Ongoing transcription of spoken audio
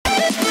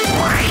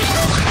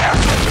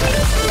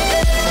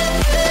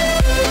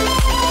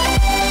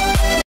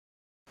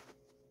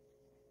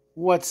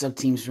What's up,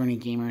 Team Rarity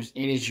Gamers?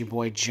 It is your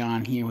boy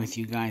John here with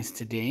you guys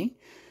today,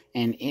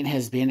 and it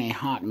has been a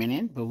hot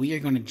minute, but we are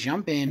going to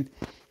jump in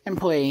and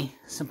play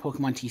some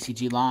Pokemon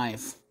TCG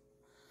Live.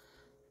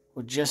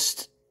 We're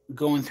just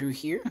going through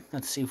here.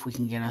 Let's see if we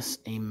can get us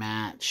a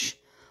match.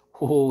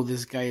 Oh,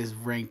 this guy is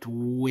ranked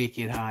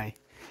wicked high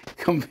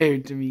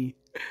compared to me.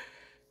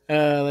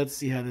 Let's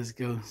see how this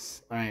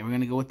goes. Alright, we're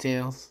going to go with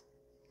Tails.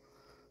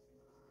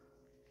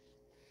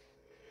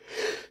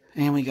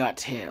 And we got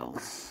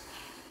Tails.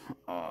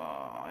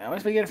 I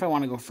always forget if I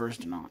want to go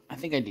first or not. I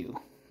think I do.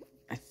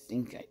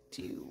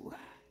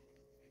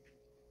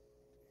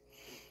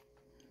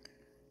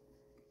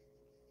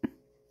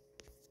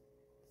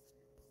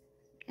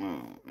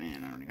 Oh,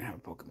 man, I don't even have a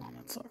Pokemon.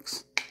 That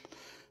sucks.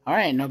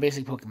 Alright, no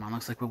basic Pokemon.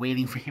 Looks like we're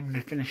waiting for him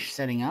to finish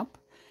setting up.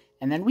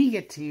 And then we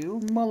get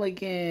to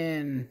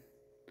Mulligan.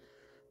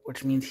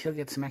 Which means he'll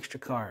get some extra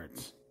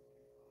cards.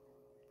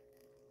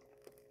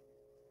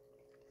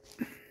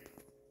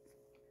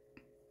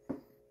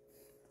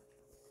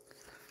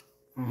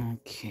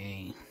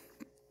 Okay.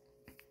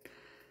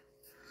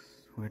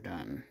 We're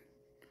done.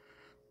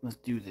 Let's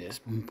do this.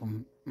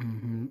 Boom,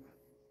 boom.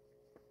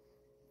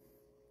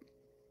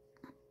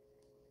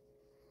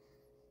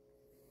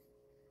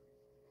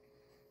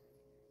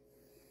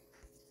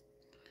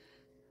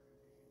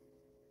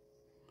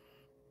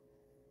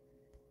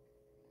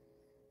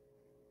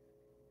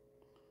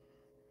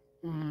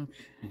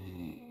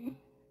 Okay.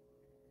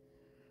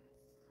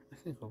 I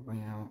think we'll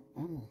bring out...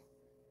 Oh.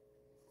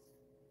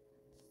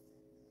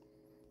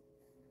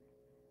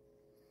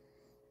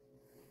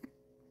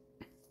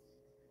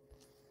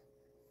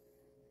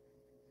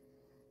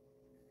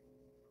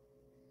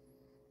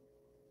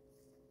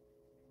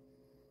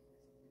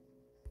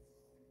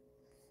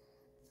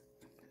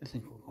 I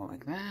think we'll go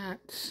like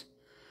that.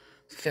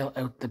 Fill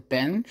out the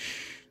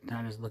bench.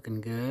 That is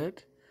looking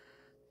good.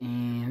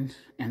 And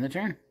end the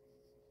turn.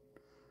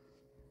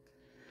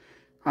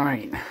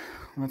 Alright,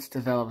 let's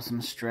develop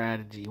some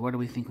strategy. What do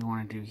we think we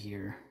want to do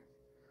here?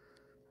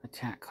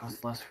 Attack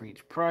costs less for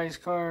each prize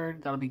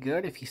card. That'll be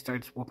good. If he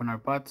starts whooping our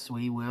butts,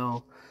 we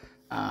will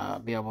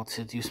be able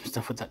to do some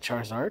stuff with that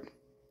Charizard.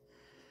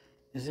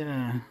 Is it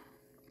a...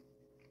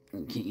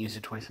 You can't use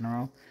it twice in a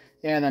row?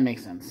 Yeah, that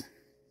makes sense.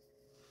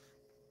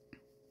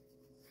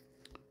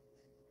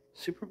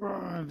 Super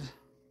broad.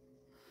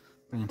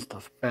 Bringing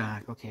stuff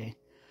back, okay.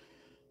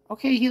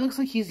 Okay, he looks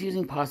like he's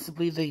using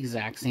possibly the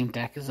exact same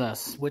deck as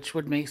us, which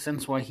would make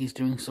sense why he's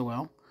doing so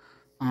well.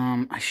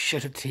 I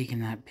should have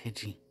taken that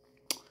Pidgey.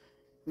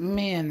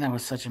 Man, that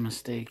was such a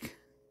mistake.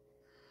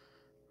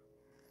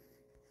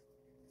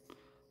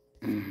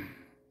 Choose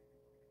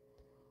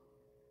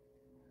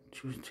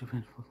 2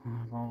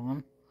 Pokemon, all of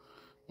them.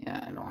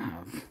 Yeah, I don't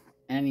have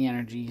any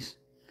energies.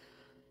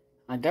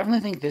 I definitely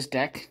think this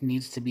deck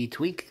needs to be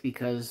tweaked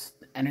because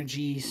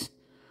energies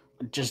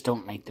just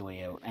don't make the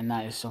way out, and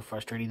that is so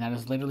frustrating. That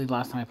is literally the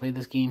last time I played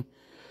this game,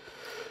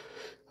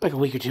 like a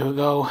week or two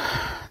ago,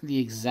 the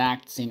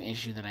exact same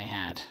issue that I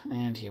had.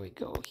 And here we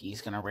go.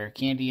 He's gonna rare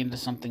candy into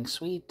something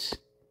sweet.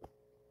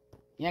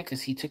 Yeah,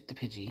 because he took the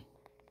Pidgey.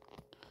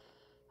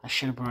 I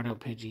should have brought out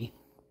Pidgey.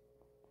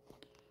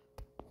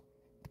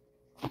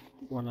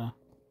 What a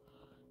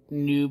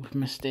noob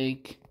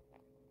mistake.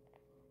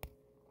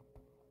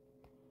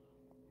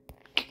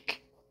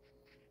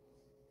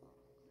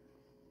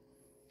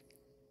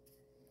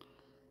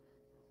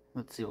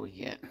 Let's see what we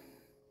get.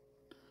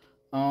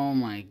 Oh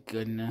my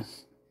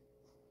goodness.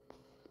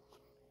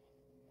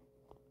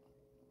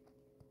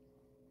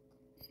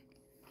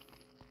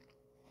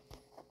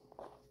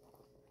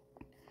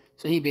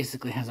 So he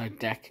basically has our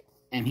deck,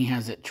 and he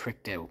has it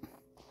tricked out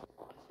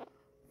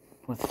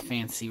with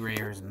fancy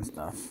rares and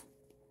stuff.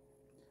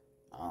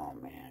 Oh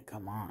man,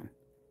 come on.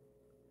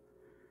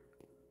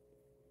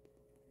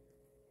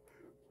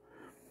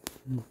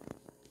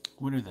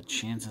 What are the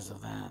chances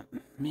of that?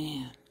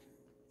 Man.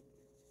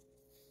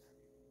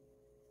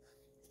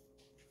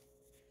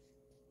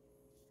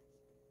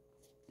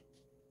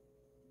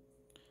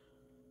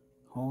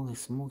 Holy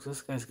smokes,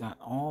 this guy's got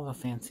all the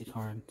fancy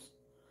cards.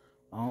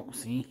 Oh,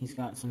 see, he's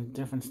got some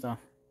different stuff.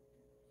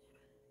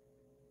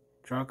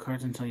 Draw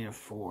cards until you have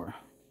 4.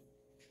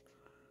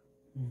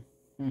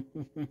 I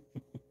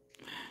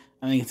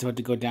think it's about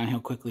to go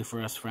downhill quickly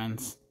for us,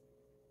 friends.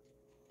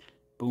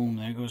 Boom,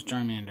 there goes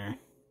Charmander.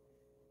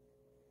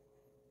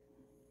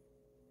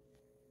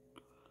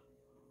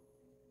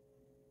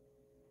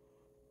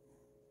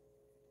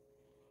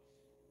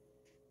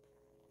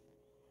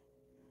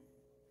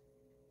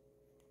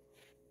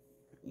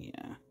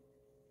 Yeah.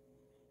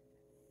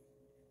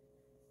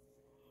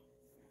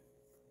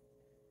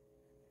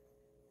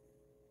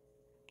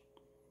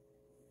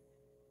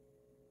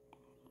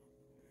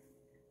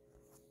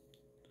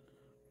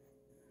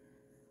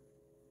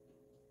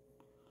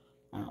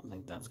 I don't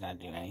think that's going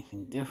to do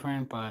anything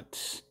different,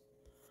 but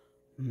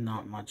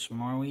not much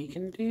more we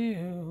can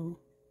do.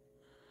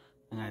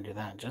 I'm going to do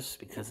that just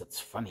because it's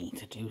funny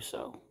to do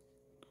so.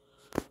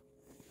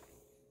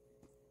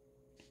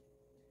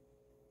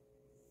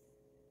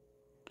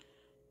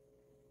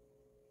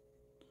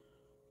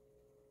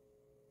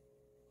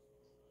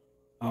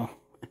 Oh,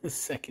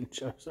 second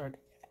Charizard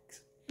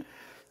EX.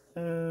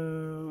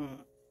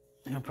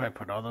 He'll probably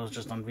put all those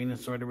just on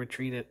Venusaur to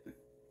retreat it.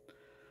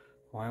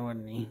 Why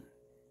wouldn't he?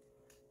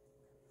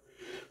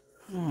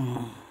 Oh,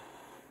 man, oh,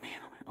 man.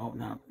 Oh,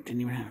 no,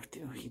 didn't even have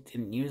to. He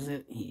didn't use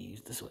it. He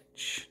used the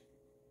switch.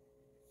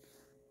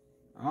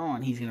 Oh,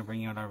 and he's going to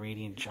bring out our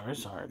Radiant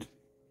Charizard.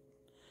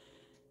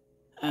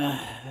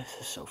 This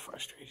is so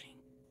frustrating.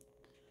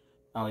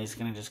 Oh, he's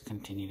going to just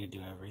continue to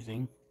do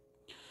everything.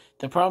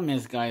 The problem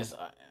is, guys,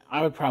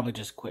 I would probably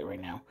just quit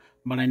right now.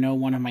 But I know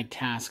one of my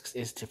tasks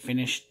is to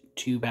finish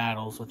 2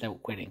 battles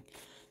without quitting.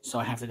 So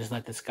I have to just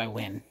let this guy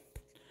win.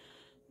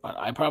 But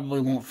I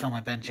probably won't fill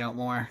my bench out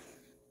more.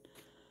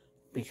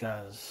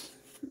 Because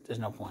there's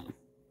no point.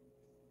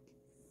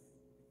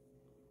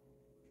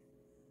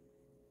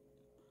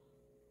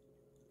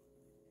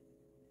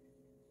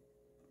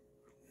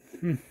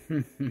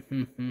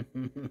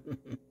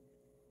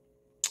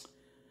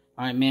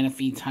 Alright,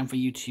 Manaphy, time for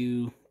you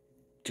to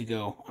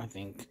go, I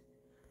think.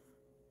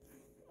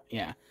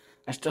 Yeah.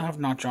 I still have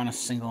not drawn a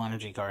single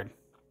energy card.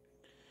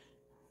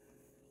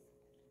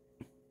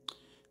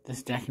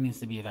 This deck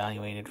needs to be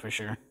evaluated for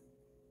sure.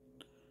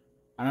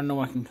 I don't know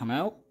what can come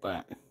out,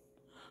 but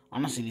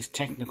honestly, these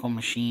technical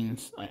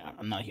machines,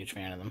 I'm not a huge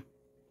fan of them.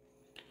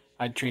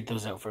 I'd trade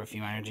those out for a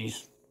few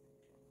energies.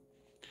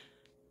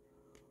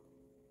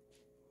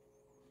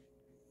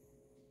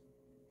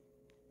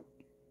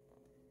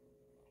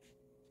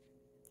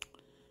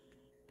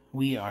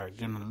 We are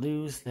going to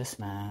lose this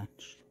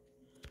match,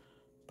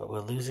 but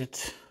we'll lose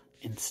it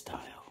in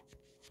style.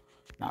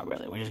 Not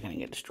really, we're just going to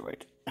get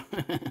destroyed.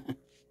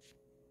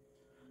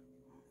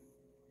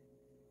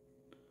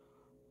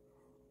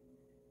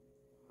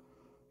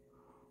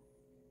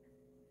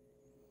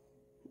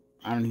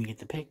 I don't even get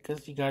to pick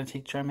because you got to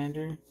take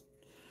Charmander.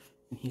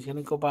 He's going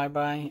to go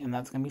bye-bye, and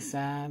that's going to be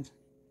sad.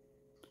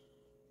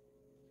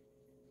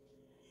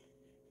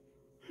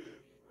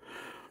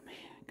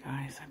 Man,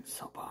 guys, I'm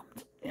so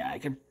bummed. Yeah, I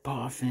could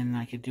buff in,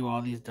 I could do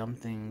all these dumb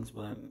things,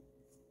 but...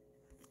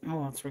 Oh,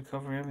 let's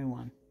recover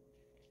everyone.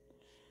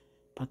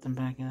 Put them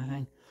back in the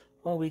thing.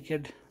 Well, we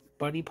could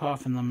buddy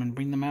puff in them and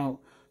bring them out,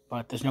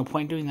 but there's no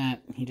point doing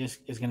that. He just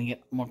is going to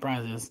get more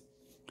prizes.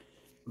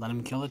 Let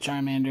him kill the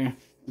Charmander,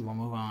 and we'll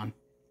move on.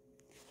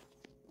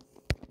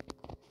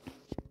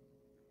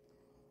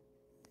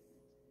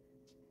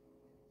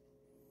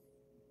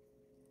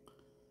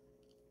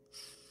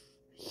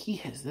 He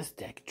has this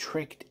deck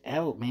tricked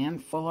out, man.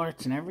 Full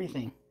arts and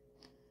everything.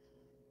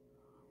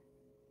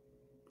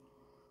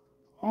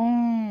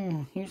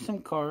 Oh, here's some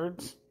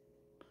cards.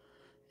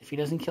 If he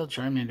doesn't kill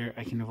Charmander,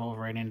 I can evolve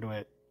right into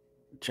it.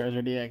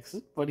 Charizard EX,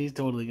 but he's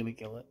totally going to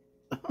kill it.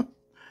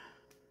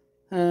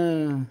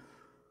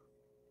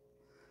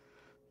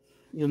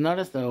 You'll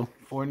notice, though,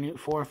 4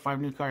 or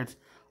 5 new cards.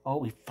 Oh,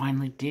 we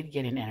finally did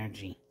get an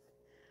energy.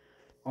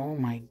 Oh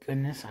my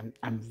goodness,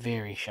 I'm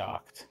very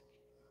shocked.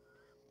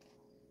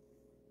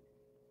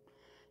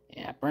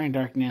 Yeah, Burning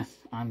Darkness,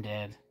 I'm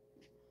dead.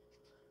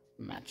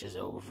 Match is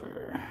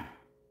over.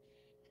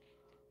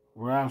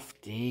 Rough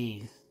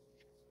days.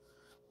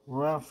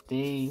 Rough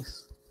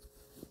days.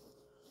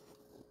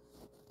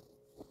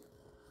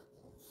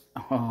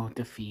 Oh,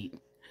 defeat.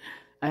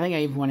 I think I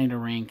even went into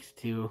ranked,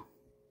 too.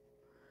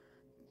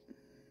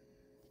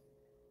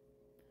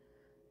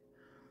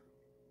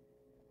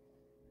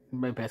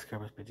 My best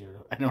card was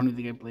Pidgeotto. I don't even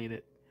think I played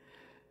it.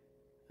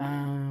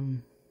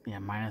 Yeah,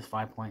 minus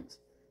 5 points.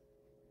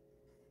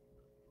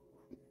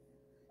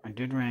 I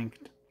did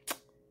ranked.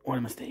 What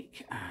a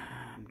mistake.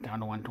 I'm down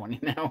to 120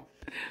 now.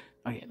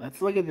 Okay,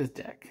 let's look at this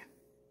deck.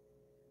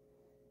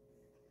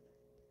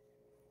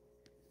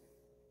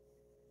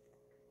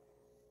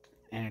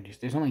 Energies.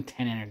 There's only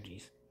 10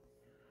 energies.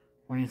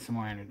 We need some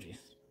more energies.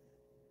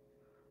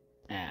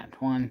 Add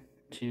 1,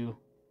 2.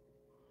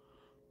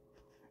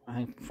 I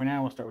think for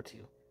now we'll start with 2.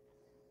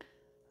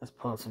 Let's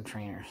pull out some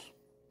trainers.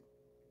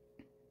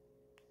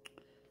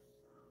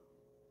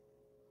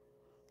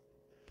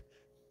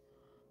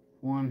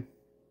 One.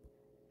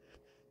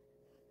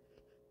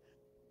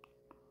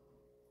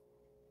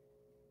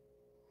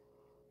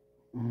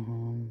 I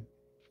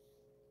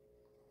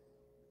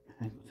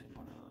think we'll take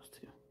one of those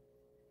 2.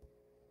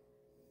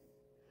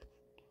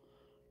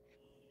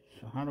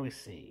 So how do we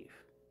save?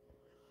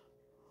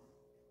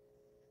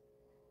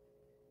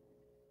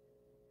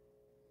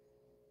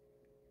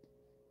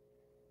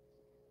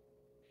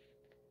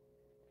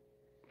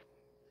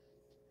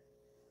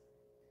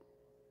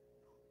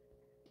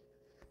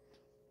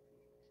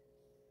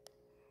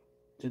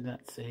 Did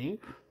that save?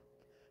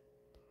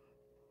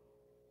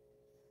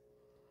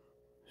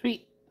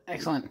 Sweet.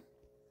 Excellent.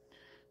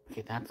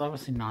 Okay, that's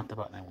obviously not the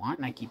button I want,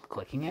 and I keep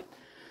clicking it.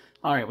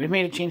 Alright, we've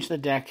made a change to the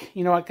deck.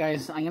 You know what,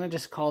 guys? I'm going to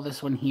just call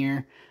this one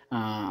here.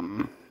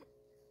 And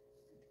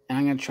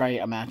I'm going to try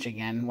a match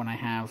again when I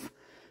have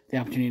the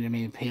opportunity to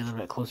maybe pay a little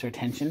bit closer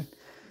attention.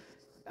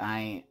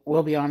 I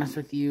will be honest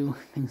with you,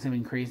 things have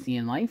been crazy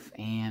in life,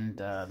 and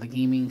the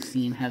gaming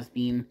scene has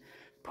been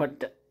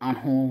put on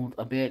hold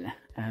a bit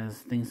as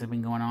things have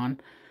been going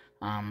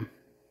on.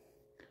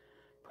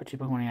 Put your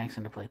Pokemon EX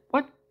into play.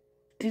 What?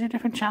 These are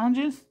different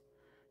challenges?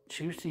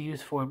 Choose to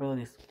use 4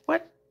 abilities.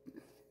 What?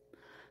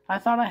 I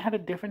thought I had a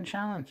different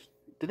challenge.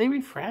 Do they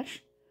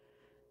refresh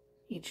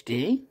each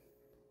day?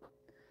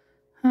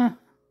 Huh.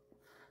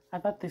 I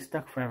thought they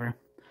stuck forever.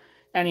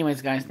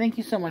 Anyways, guys, thank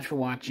you so much for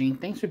watching.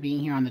 Thanks for being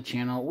here on the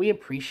channel. We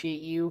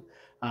appreciate you.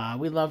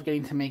 We love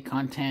getting to make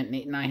content.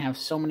 Nate and I have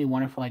so many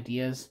wonderful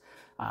ideas.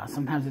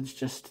 Sometimes it's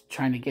just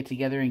trying to get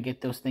together and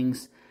get those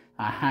things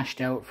hashed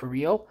out for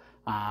real.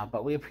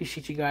 But we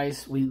appreciate you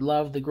guys. We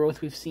love the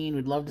growth we've seen.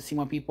 We'd love to see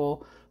more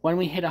people. When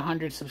we hit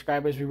 100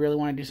 subscribers, we really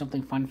want to do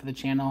something fun for the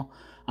channel.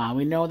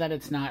 We know that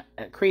it's not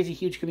a crazy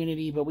huge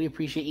community, but we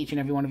appreciate each and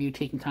every one of you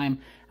taking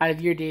time out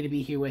of your day to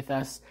be here with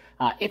us.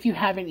 If you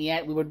haven't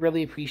yet, we would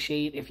really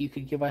appreciate if you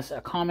could give us a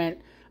comment,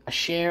 a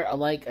share, a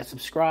like, a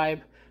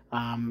subscribe,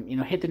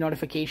 hit the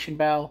notification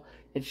bell.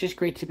 It's just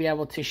great to be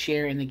able to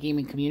share in the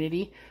gaming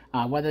community,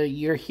 whether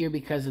you're here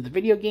because of the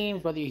video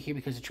games, whether you're here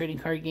because of trading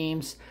card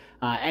games,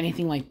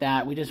 anything like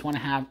that. We just want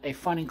to have a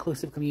fun,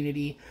 inclusive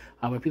community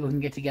where people can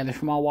get together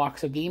from all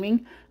walks of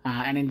gaming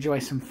and enjoy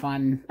some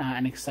fun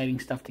and exciting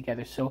stuff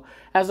together. So,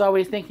 as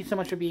always, thank you so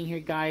much for being here,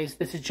 guys.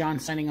 This is John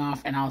signing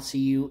off, and I'll see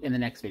you in the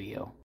next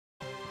video.